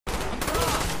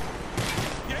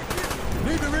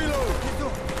Need to reload.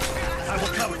 I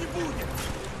will cover. Reloading.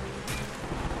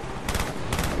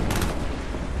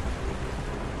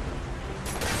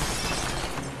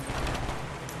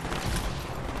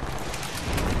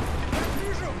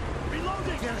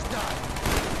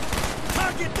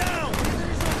 Target down.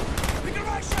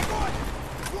 Прикрывающий огонь.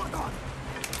 Вот он.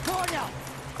 Понял.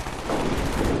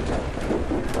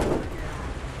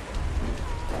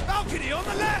 Balcony on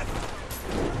the left.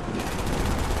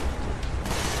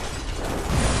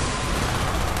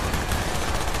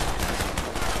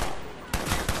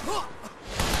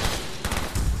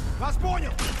 Вас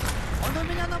понял. Он у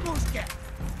меня на блузке.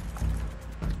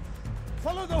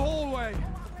 Follow the hallway.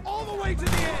 All the way to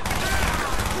the end.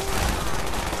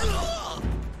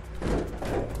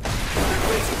 They're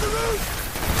reaching the roof.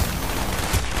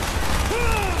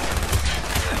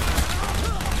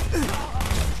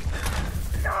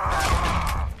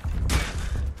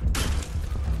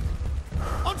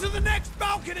 Onto the next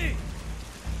balcony.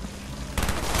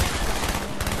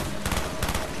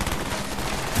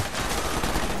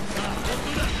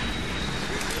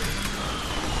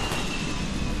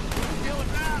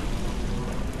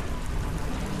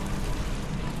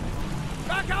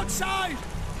 Back outside!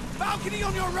 Balcony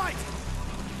on your right!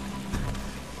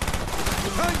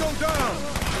 Tango down!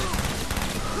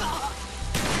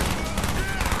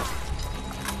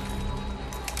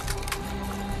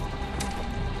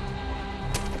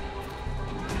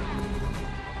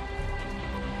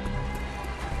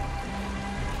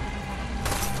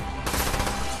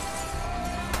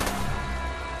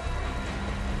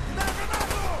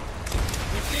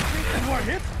 More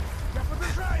hit? Я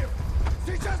подражаю!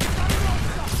 Сейчас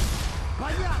взорвётся!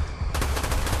 Понятно!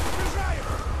 Подражаю!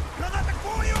 Граната к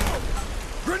бою!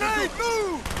 Grenade,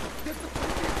 move!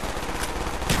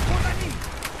 Вот они!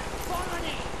 Вон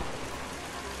они!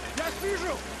 Я их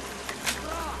вижу!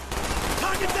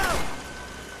 Target down!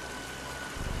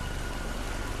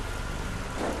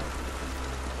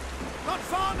 Not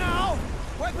far now!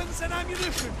 Weapons and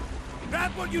ammunition!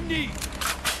 Grab what you need!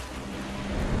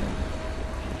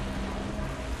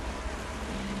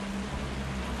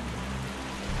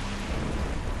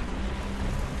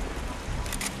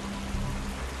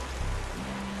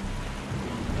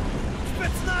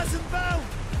 Spetsnaz inbound!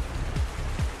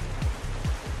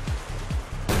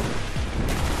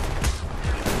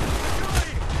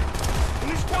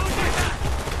 Please don't do that!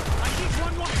 I need to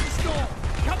unlock this door!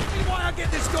 Cover me while I get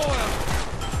this door out!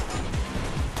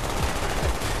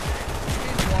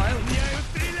 Meanwhile, меняю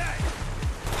стрелять!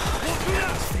 Вот туда!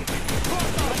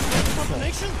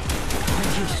 Combination?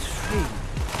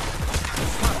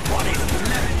 What is it?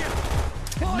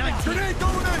 Grenade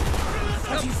going in!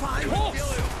 35?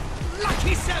 Horse!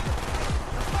 Lucky 7!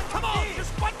 Come on,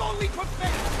 just one more leap of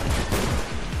faith!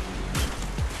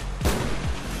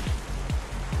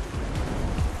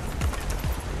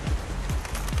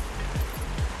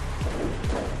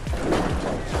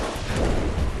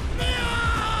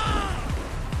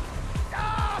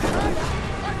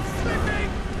 I'm slipping!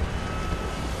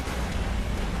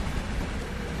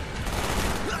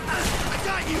 I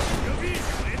got you! You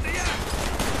вижу, это я!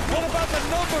 What about the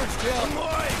numbers, Bill?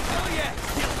 Мой! Hell yeah!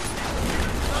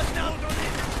 Одна!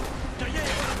 Да я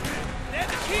его открыл!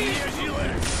 Это кей!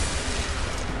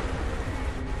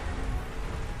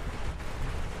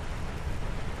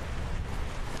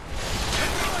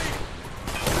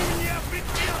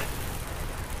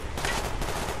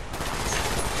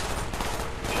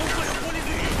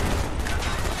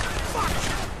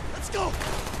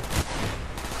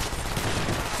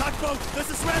 This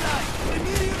is Red Eye!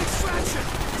 Immediate extraction!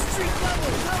 Street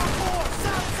level! Level 4!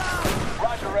 South!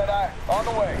 Roger, Red Eye. On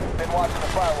the way. Been watching the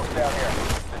fireworks down here.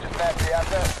 Did you snap the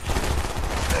asset?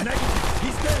 Negative!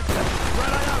 He's dead!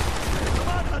 Red Eye out! Come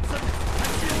on, Hudson! I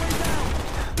see a way down!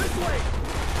 This way!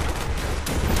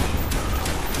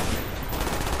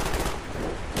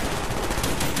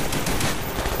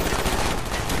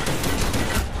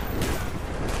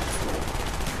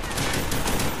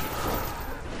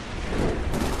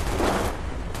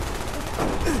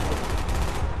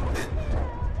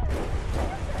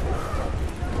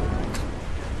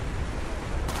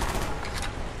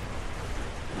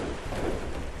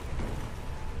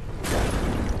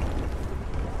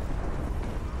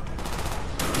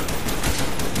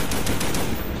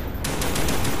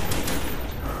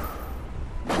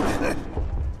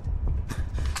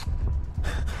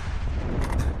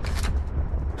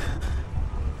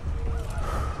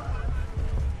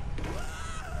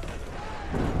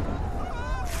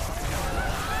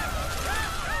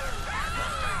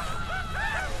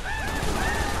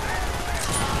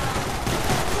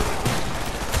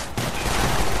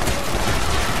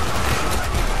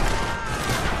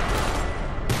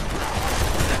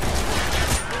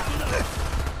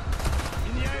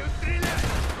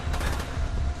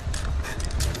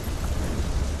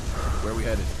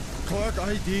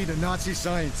 ID'd a Nazi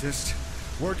scientist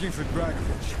working for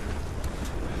Dragovich.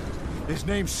 His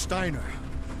name's Steiner.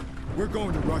 We're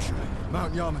going to Russia,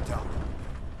 Mount Yamantau.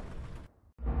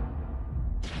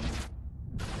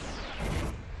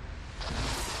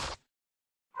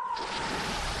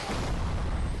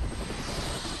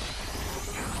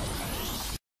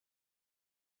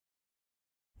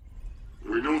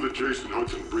 We know that Jason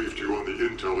Hudson briefed you on the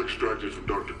intel extracted from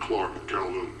Dr. Clark at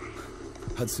Kowloon.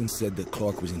 Hudson said that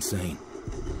Clark was insane.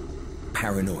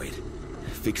 Paranoid.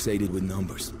 Fixated with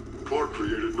numbers. Clark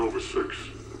created Nova 6,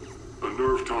 a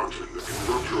nerve toxin that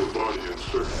can rupture a body in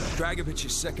seconds.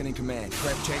 Dragovich's second in command,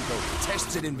 Kravchenko,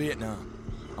 tests it in Vietnam.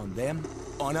 On them,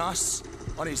 on us,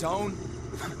 on his own.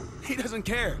 He doesn't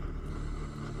care.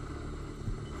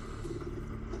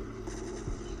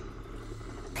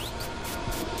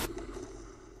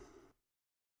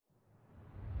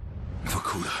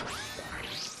 Vorkuta.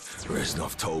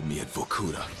 Reznov told me at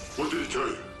Vorkuta. What did he tell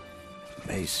you?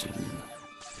 Mason,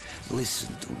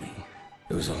 listen to me.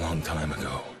 It was a long time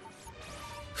ago.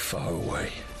 Far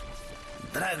away.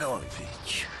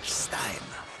 Dragovich,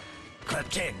 Steiner,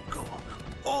 Kravchenko,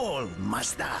 all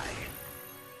must die.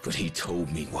 But he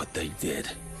told me what they did.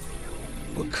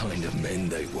 What kind of men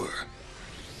they were.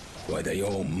 Why they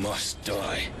all must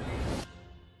die.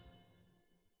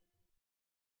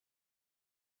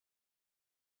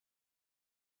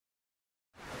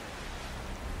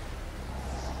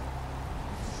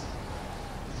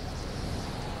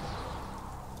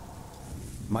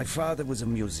 My father was a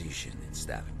musician in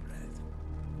Stalingrad.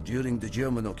 During the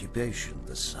German occupation,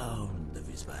 the sound of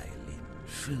his violin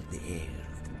filled the air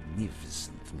with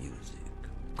magnificent music.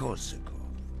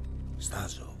 Korsakov,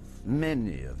 Stasov,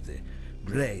 many of the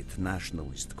great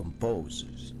nationalist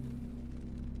composers.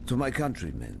 To my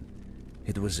countrymen,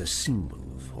 it was a symbol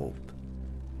of hope.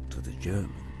 To the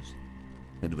Germans,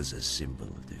 it was a symbol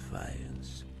of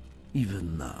defiance.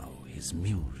 Even now, his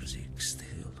music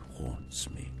still haunts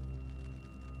me.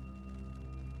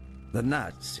 The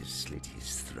Nazis slit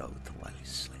his throat while he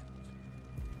slept.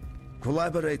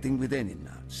 Collaborating with any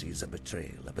Nazi is a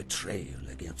betrayal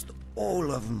against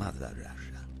all of Mother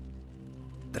Russia.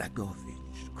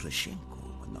 Dragovich,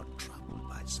 Kravchenko were not troubled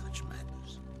by such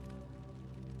matters.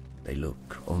 They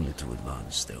look only to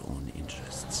advance their own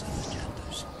interests and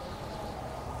agendas.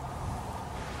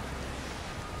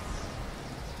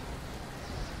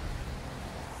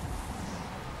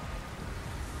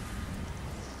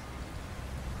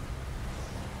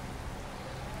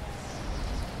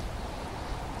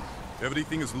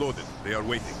 Everything is loaded. They are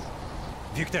waiting.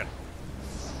 Victor,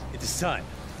 it is time.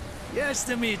 Yes,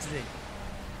 Dmitri.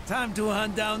 Time to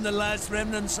hunt down the last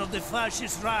remnants of the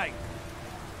fascist Reich.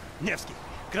 Nevsky,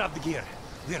 grab the gear.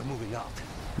 We are moving out.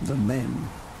 The men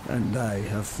and I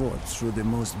have fought through the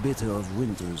most bitter of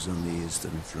winters on the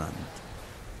Eastern Front.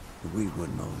 We were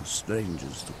no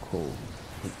strangers to cold,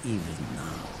 but even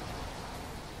now,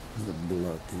 the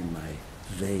blood in my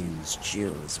veins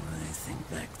chills when I think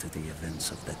back to the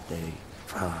events of that day,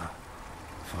 far,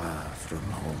 far from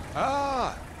home.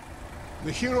 Ah!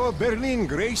 The hero of Berlin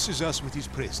graces us with his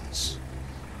presence.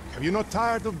 Have you not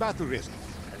tired of battle, Reznov?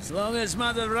 As long as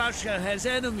Mother Russia has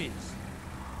enemies,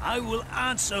 I will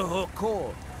answer her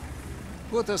call.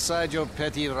 Put aside your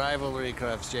petty rivalry,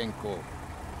 Kravchenko.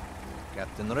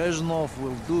 Captain Reznov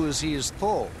will do as he is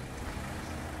told.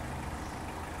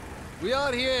 We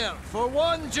are here for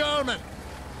one German,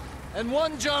 and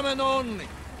one German only,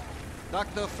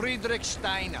 Dr. Friedrich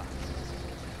Steiner.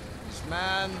 This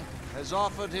man has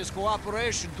offered his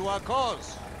cooperation to our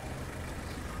cause.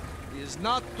 He is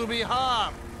not to be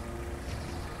harmed.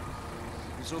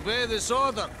 Disobey this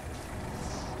order,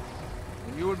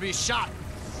 and you will be shot.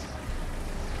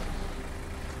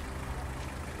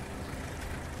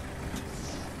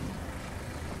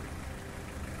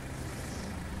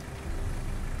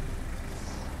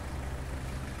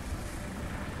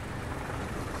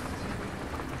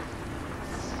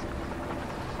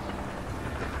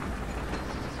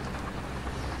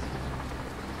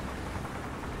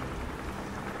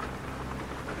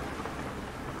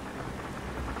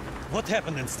 What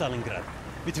happened in Stalingrad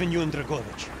between you and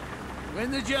Dragovich? When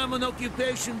the German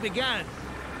occupation began,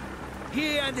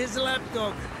 he and his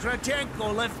lapdog,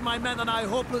 Kravchenko, left my men and I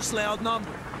hopelessly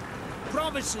outnumbered.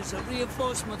 Promises of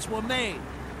reinforcements were made,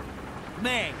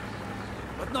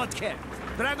 but not kept.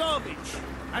 Dragovich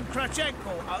and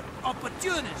Kravchenko are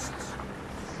opportunists,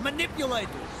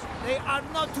 manipulators. They are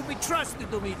not to be trusted,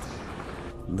 Dmitri.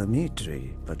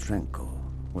 Dmitri Petrenko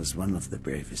was one of the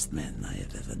bravest men I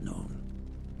have ever known.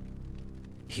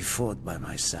 He fought by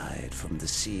my side from the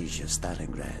siege of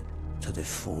Stalingrad to the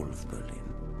fall of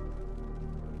Berlin.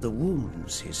 The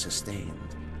wounds he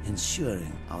sustained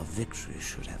ensuring our victory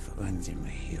should have earned him a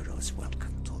hero's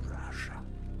welcome to Russia.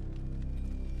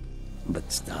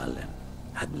 But Stalin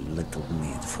had little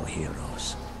need for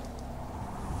heroes.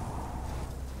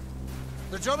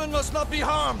 The German must not be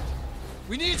harmed.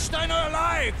 We need Steiner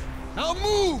alive. Now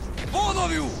move, both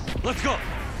of you. Let's go.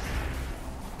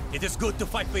 It is good to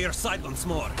fight by your side once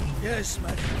more. Yes,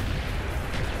 man.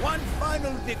 One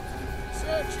final victory.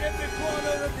 Search every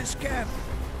corner of this camp.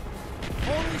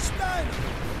 Only Steiner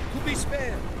to be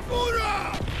spared.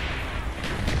 Hoorah!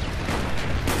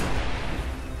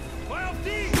 Wild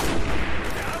D!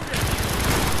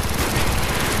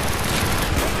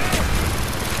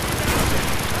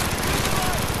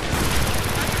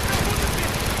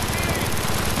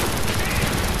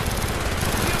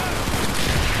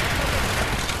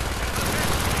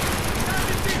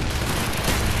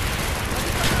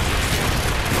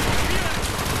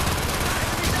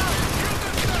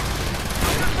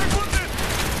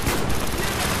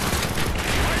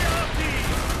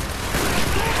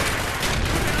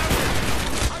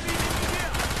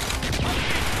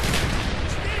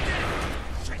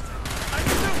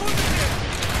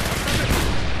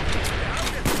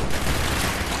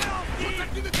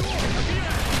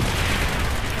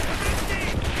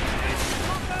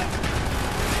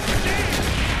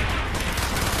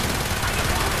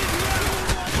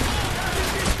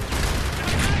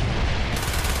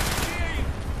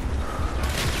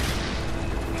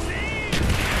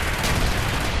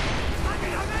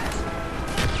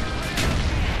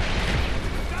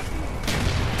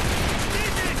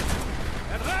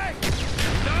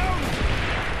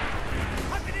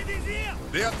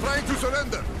 They are trying to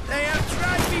surrender. They have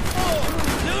tried before.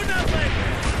 Do nothing.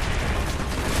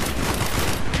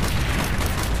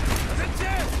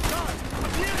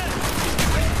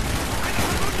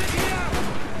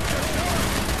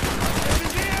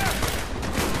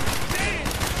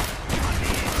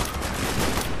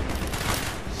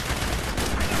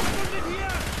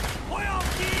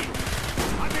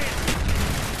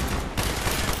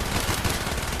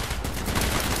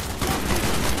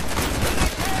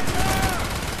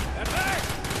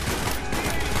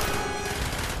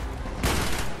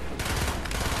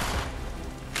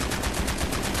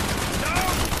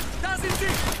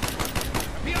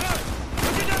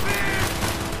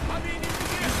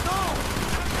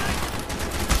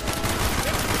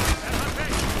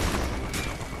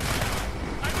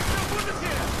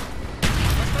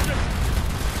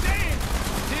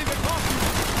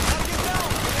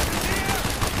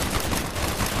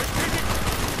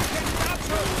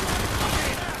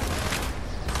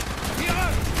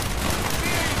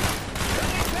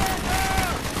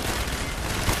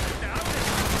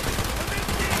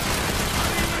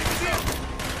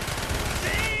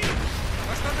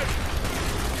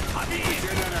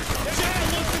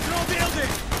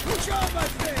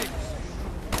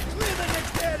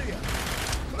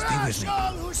 Crush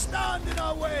all who stand in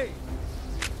our way!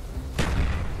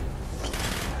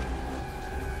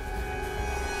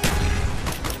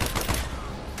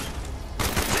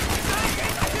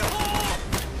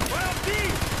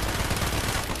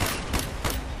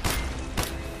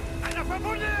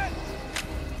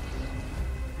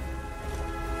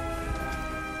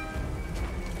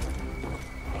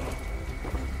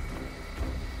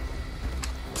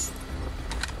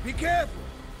 Be careful!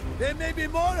 There may be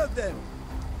more of them!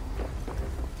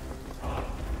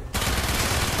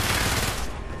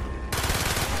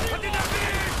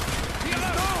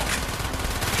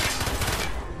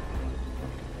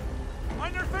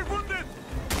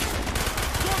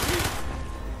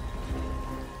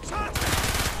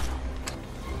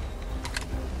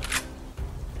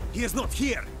 He is not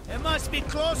here! It must be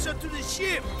closer to the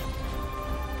ship!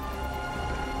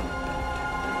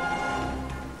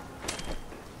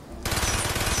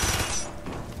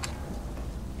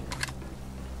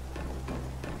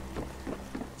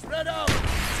 Spread out!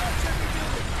 Search every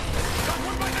building!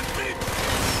 Someone by the fleet!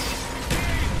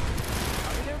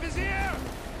 Have their vizier!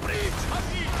 Breach!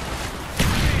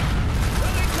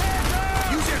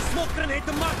 Use your smoke grenade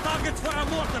to mark targets for our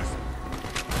mortars!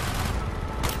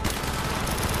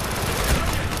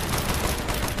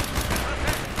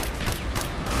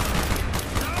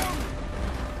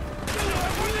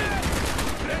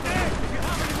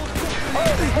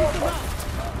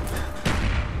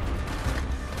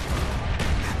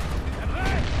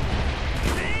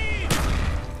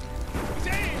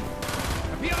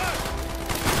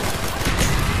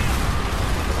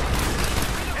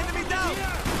 Enemy down!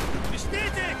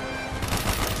 Bestätigt!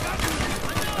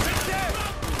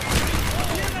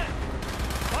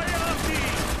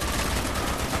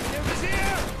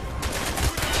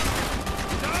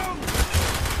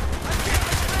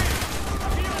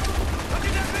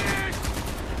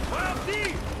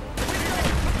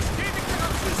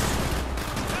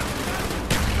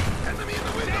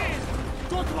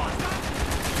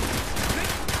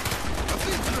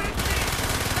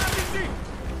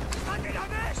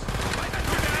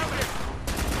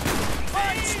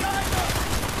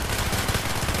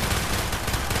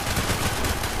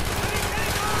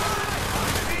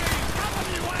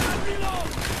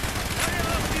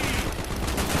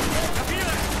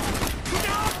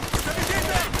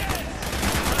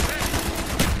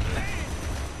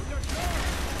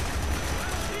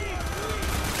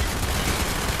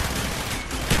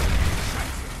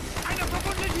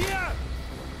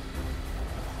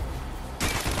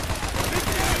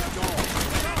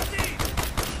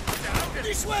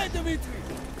 This way, Dmitri!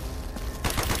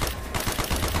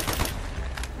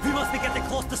 We must be getting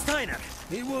close to Steiner.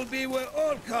 He will be where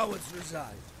all cowards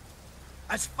reside.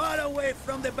 As far away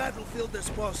from the battlefield as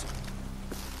possible.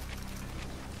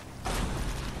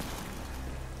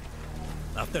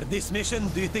 After this mission,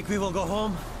 do you think we will go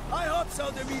home? I hope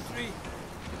so, Dmitri.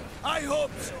 I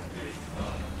hope so.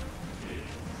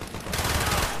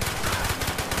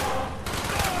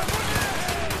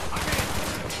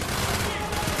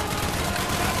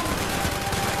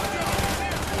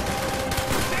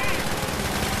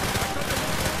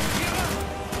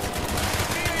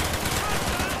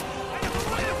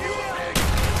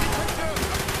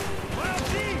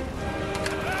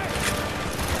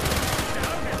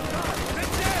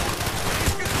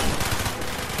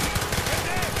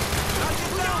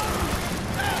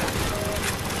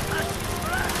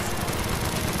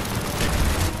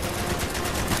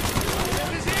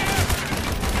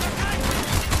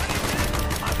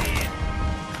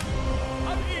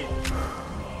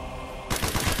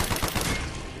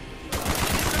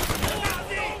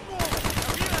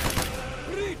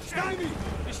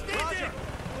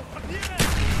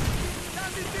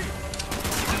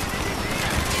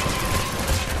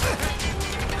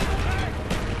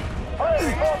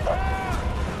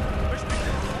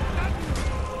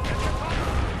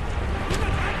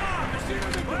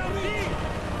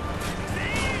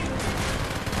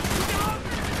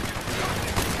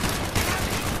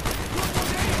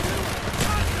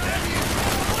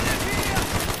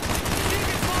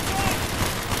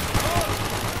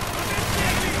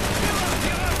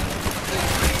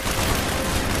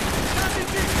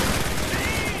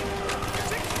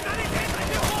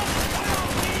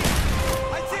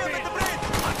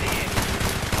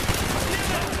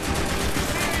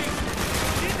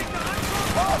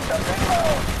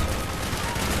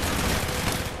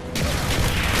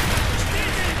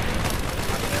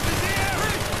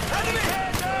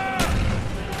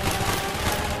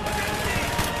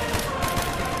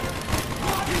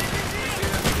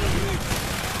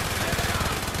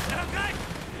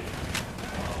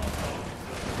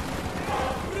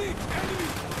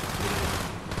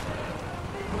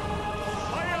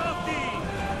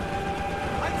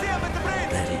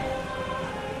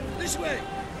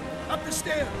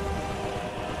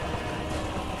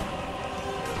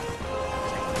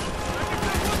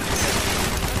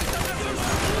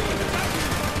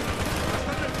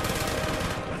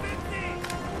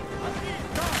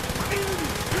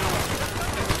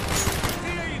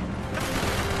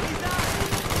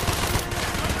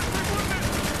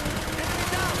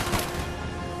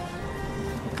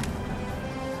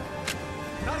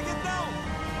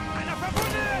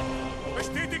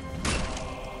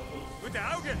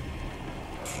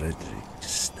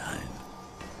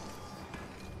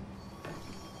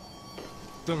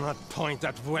 Do not point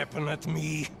that weapon at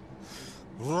me,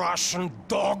 Russian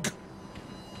dog!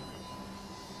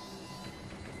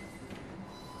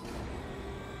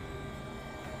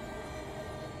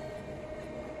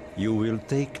 You will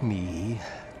take me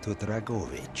to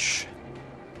Dragovich.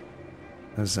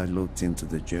 As I looked into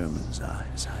the German's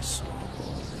eyes, I saw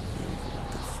all the evil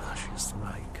of the fascist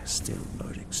Reich still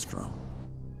burning strong.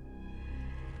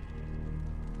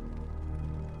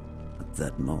 At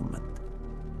that moment,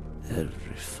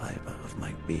 every fiber of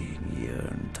my being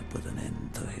yearned to put an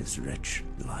end to his wretched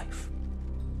life.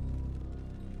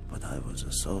 But I was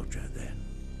a soldier then.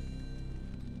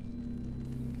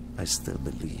 I still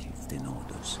believed in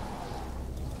orders.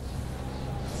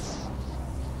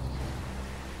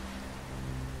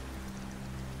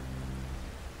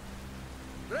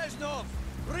 Reznov,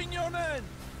 bring your men!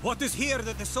 What is here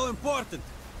that is so important?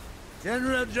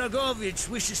 General Dragovich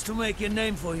wishes to make a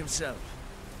name for himself.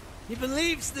 He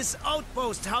believes this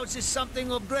outpost houses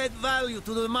something of great value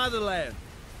to the motherland.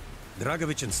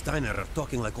 Dragovich and Steiner are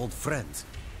talking like old friends.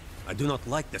 I do not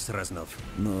like this, Reznov.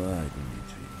 No, I,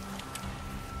 Dmitri.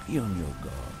 Be on your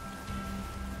guard.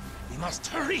 We must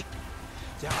hurry!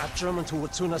 There are Germans who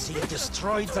would sooner see you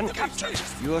destroyed than captured.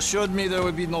 You assured me there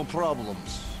would be no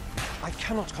problems. I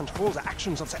cannot control the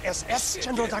actions of the SS,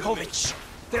 General Dragovich.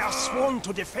 They are sworn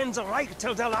to defend the Reich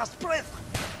till their last breath.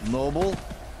 Noble,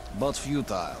 but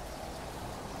futile.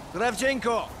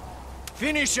 Kravchenko,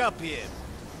 finish up here.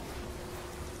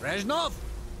 Reznov,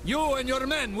 you and your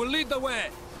men will lead the way.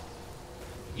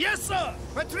 Yes, sir!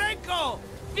 Petrenko!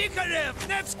 Vikarev,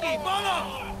 Nevsky,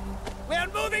 Bolov! We are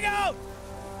moving out!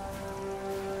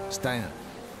 Steiner,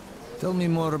 tell me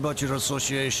more about your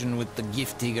association with the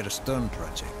Giftiger Stern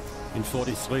project. In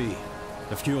 43,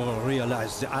 the Führer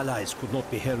realized the Allies could not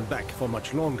be held back for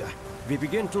much longer. We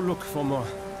began to look for more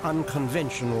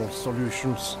unconventional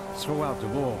solutions. Throughout the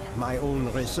war, my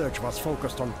own research was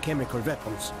focused on chemical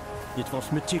weapons. It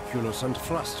was meticulous and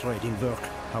frustrating work.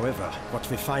 However, what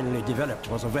we finally developed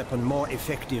was a weapon more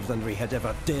effective than we had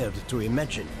ever dared to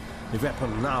imagine. The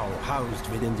weapon now housed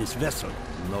within this vessel.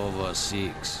 Nova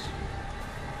 6.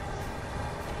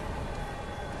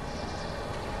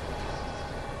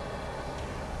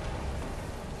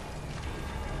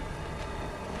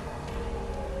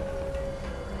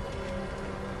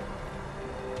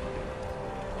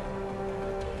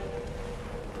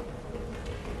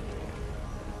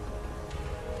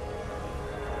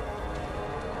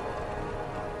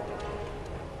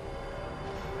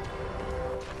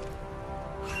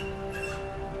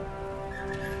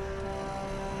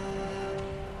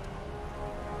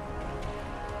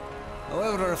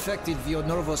 However effective your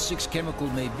Nova 6 chemical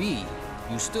may be,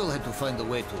 you still had to find a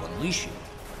way to unleash it.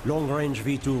 Long-range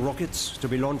V2 rockets to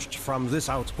be launched from this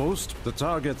outpost. The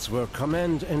targets were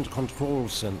command and control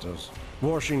centers.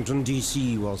 Washington,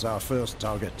 D.C. was our first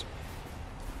target.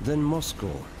 Then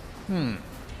Moscow.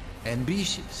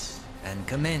 Ambitious and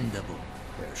commendable,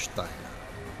 Herr Steiner.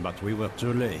 But we were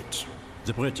too late.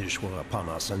 The British were upon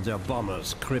us and their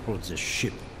bombers crippled the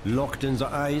ship. Locked in the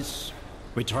ice,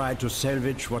 we tried to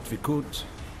salvage what we could,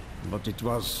 but it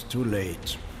was too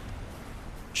late.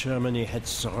 Germany had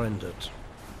surrendered,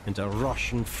 and a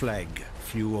Russian flag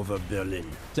flew over Berlin.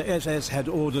 The SS had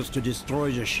orders to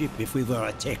destroy the ship if we were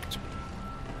attacked.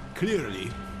 Clearly,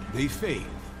 they failed.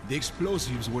 The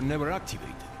explosives were never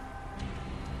activated.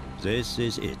 This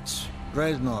is it.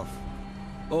 Reznov,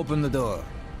 open the door.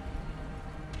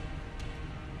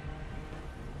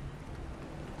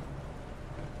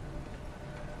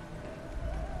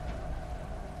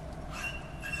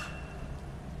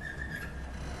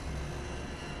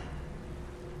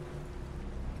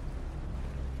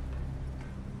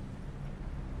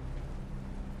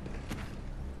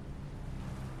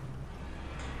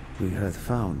 We had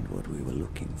found what we were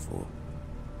looking for.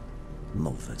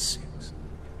 Nova 6.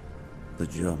 The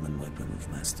German weapon of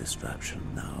mass destruction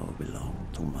now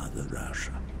belonged to Mother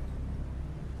Russia.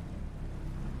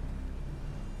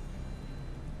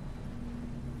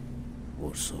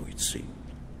 Or so it seemed.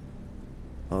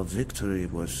 Our victory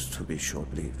was to be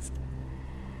short-lived.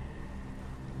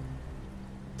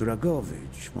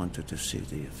 Dragovich wanted to see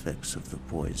the effects of the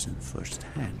poison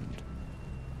firsthand.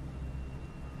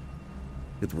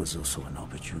 It was also an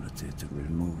opportunity to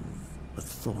remove a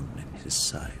thorn in his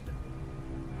side.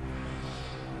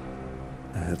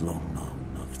 I had long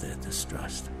known of their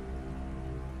distrust.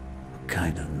 What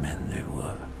kind of men they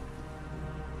were.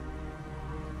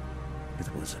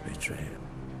 It was a betrayal.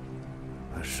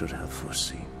 I should have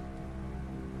foreseen.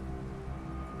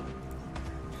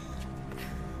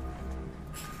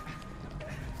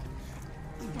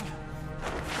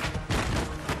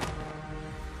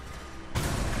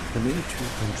 Dmitri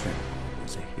Kontrenko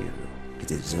was a hero. He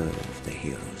deserved the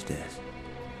hero's death.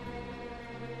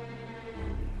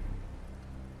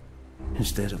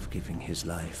 Instead of giving his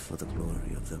life for the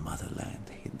glory of the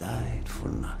motherland, he died for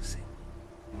nothing.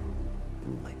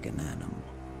 Like an animal.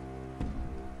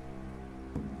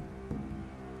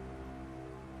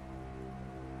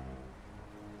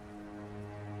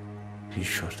 He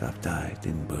shot up died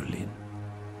in Berlin.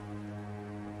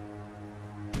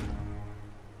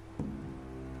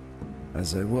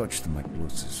 As I watched my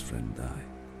closest friend die,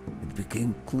 it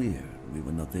became clear we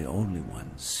were not the only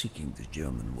ones seeking the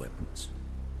German weapons.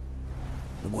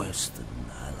 The Western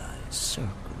allies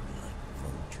circled like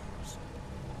vultures.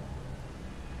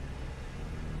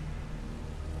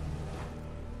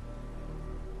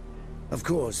 Of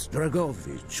course,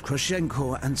 Dragovich,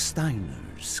 Krashenko, and Steiner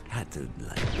scattered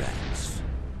like rats,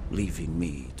 leaving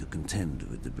me to contend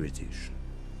with the British.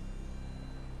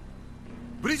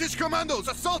 British commandos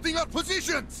assaulting our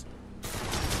positions!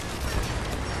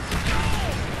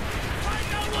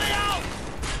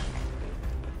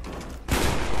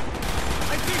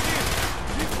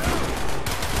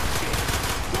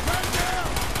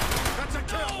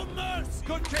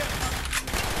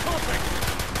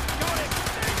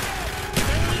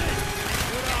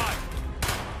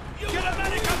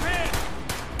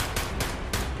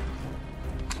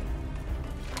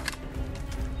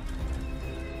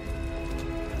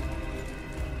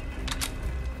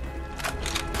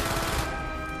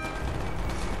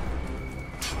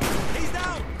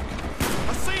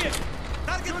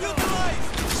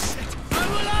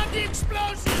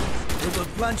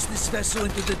 Plunge this vessel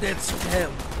into the depths of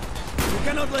hell. We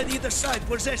cannot let either side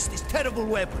possess this terrible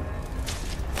weapon.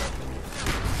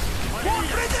 More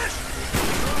British!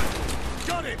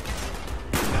 Got it!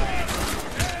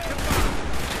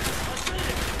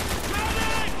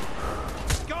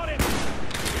 Go!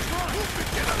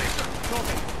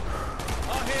 Copy.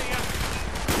 I'll hear you.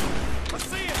 I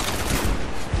see it.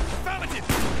 Affirmative.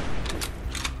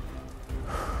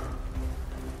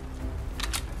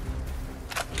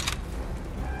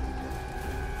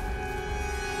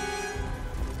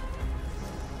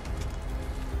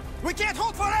 We can't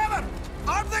hold forever!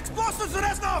 Arm the explosives,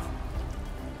 Reznov!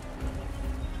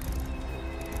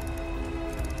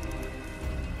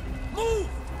 Move!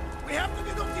 We have to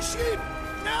get off the ship!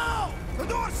 Now! The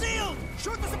door's sealed!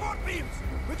 Shoot the support beams!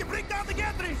 We can bring down the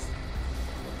gantries!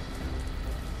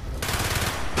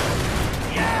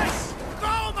 Yes!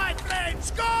 Go, my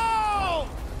friends! Go!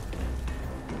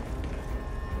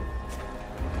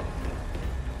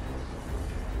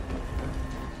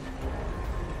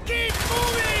 Keep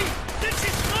moving! This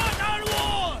is not our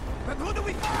war! But who do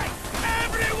we fight?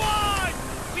 Everyone!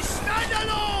 We stand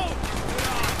alone!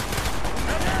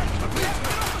 And then, we have to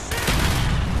get off the ship!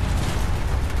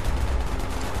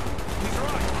 He's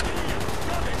right.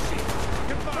 Got this shit!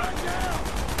 Get back down!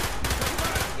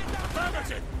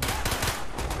 Affirmative!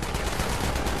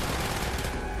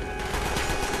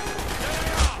 There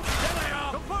they are! There they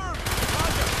are! Confirmed!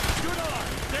 Roger! Good on!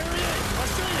 There he is! I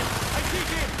see him! I see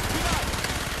him! Good on!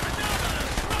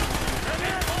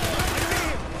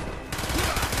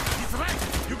 He's right!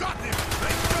 You got him!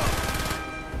 Let's go!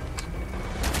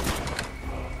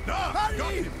 No! Hurry!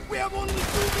 Got him! We have only 2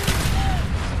 minutes left!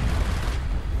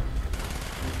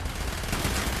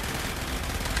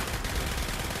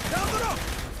 Down the road!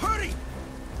 Hurry!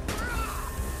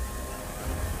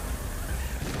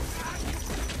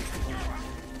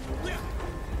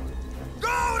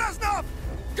 Go, Reznov!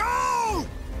 Go!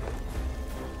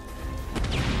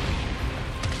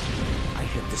 I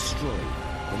had destroyed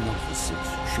the Nova 6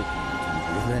 shipment and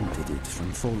prevented it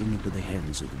from falling into the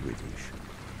hands of the British.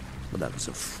 But I was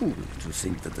a fool to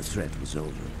think that the threat was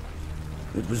over.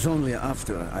 It was only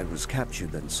after I was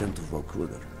captured and sent to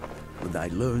Vorkuta that I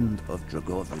learned of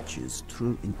Dragovich's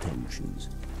true intentions.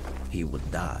 He would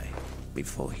die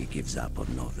before he gives up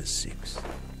on Nova 6.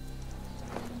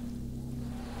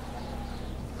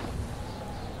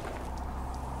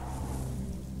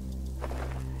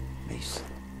 Mason,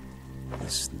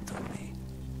 listen to me.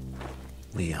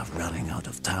 We are running out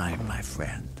of time, my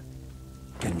friend.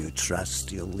 Can you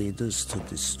trust your leaders to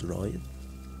destroy it?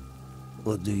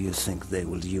 Or do you think they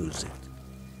will use it?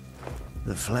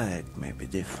 The flag may be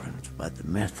different, but the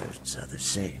methods are the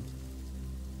same.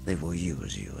 They will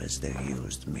use you as they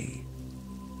used me.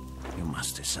 You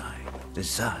must decide.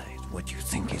 Decide what you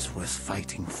think is worth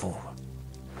fighting for.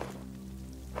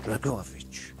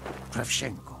 Dragovich,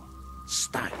 Kravchenko,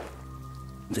 Stein.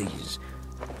 These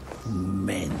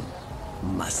men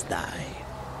must die.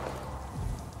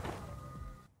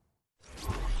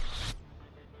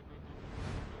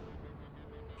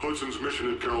 Hudson's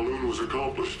mission at Kowloon was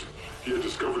accomplished. He had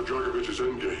discovered Dragovich's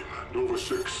endgame, Nova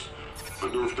 6. A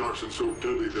nerve toxin so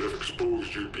deadly that if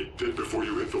exposed, you'd be dead before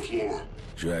you hit the floor.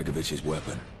 Dragovich's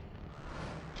weapon.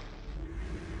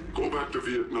 Go back to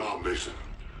Vietnam, Mason.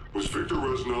 Was Victor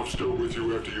Reznov still with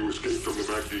you after you escaped from the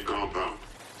MACV compound?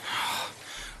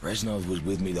 Reznov was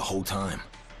with me the whole time.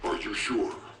 Are you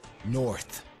sure?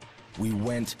 North. We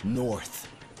went north.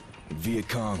 Viet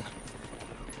Cong.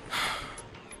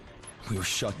 We were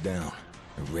shut down,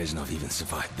 and Reznov even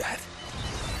survived that.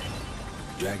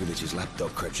 Dragovich's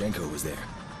lapdog Kravchenko was there.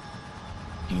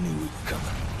 He knew we were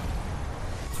coming.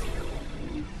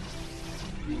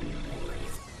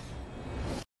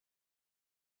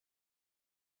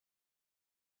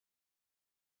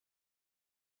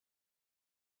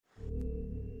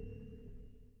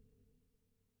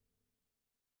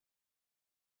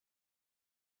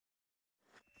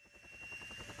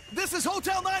 This is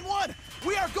Hotel 9-1!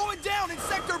 We are going down in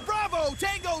Sector Bravo!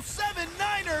 Tango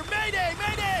 7-9er! Mayday!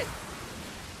 Mayday!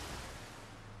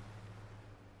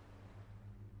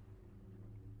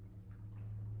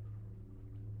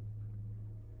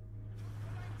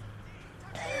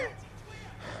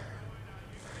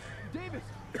 Davis!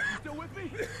 You still with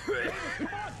me? Davis, come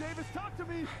on, Davis! Talk to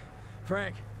me!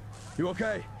 Frank, you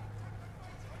okay?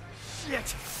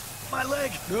 Shit! My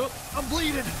leg! Nope. I'm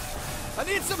bleeding! I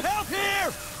need some help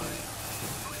here!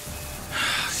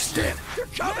 Stand! They're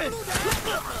coming!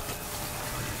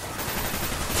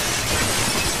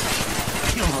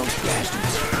 Kill those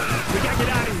bastards! We gotta get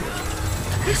out of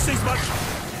here! This thing's much...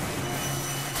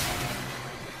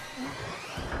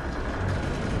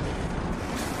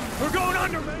 We're going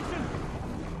under, Mason!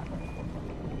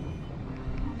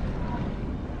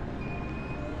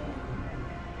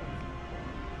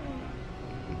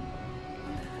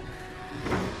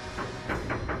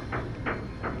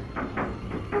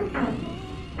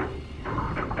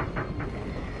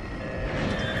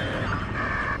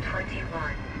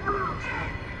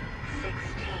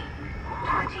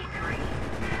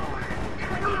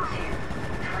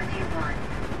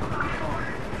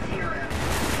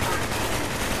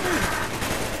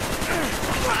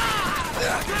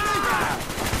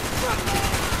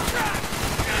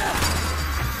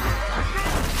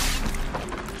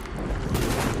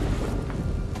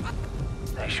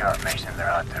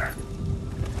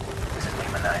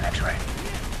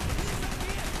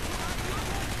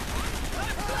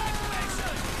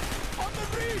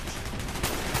 breach!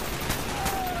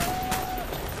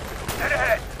 Dead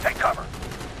ahead. Take cover.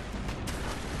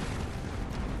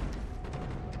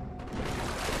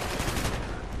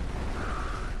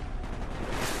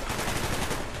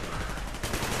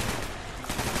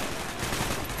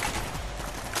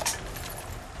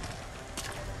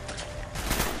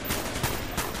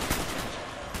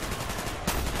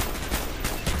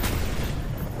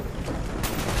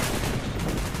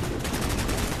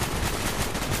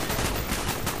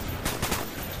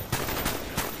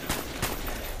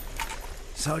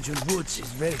 Sergeant Woods is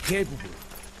very capable.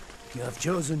 You have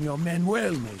chosen your men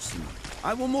well, Mason.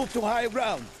 I will move to high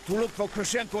ground to look for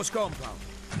Krashenko's compound.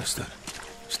 Understood.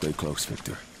 Stay close,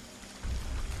 Victor.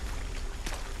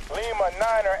 Lima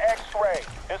 9er X-ray.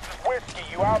 This is Whiskey.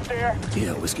 You out there?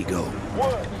 Yeah, Whiskey, go.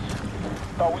 Woods.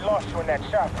 Thought we lost you in that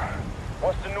chopper.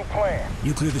 What's the new plan?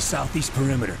 You clear the southeast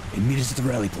perimeter and meet us at the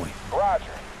rally point. Roger.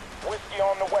 Whiskey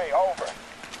on the way. Over.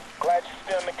 Glad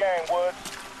you're still in the game,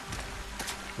 Woods.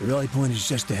 The rally point is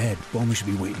just ahead. Bowman should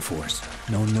be waiting for us.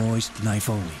 No noise, knife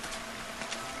only.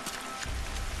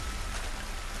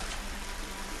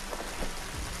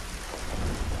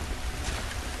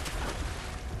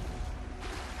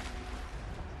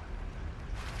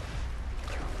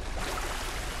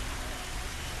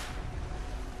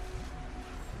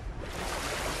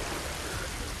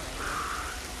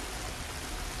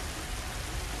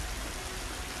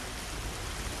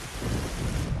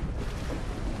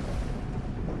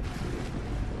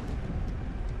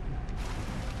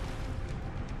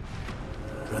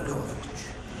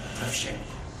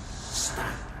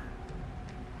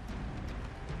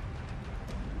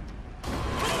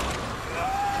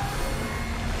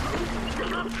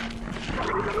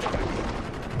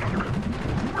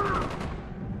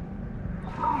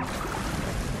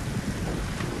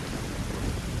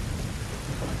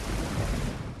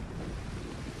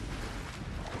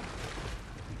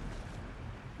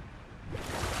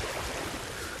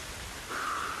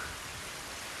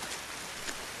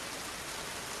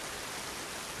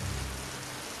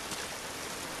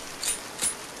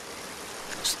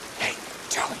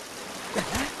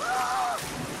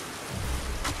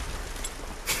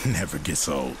 Never gets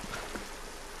old.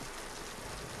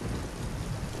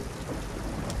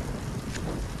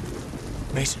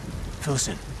 Mason, fill us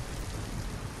in.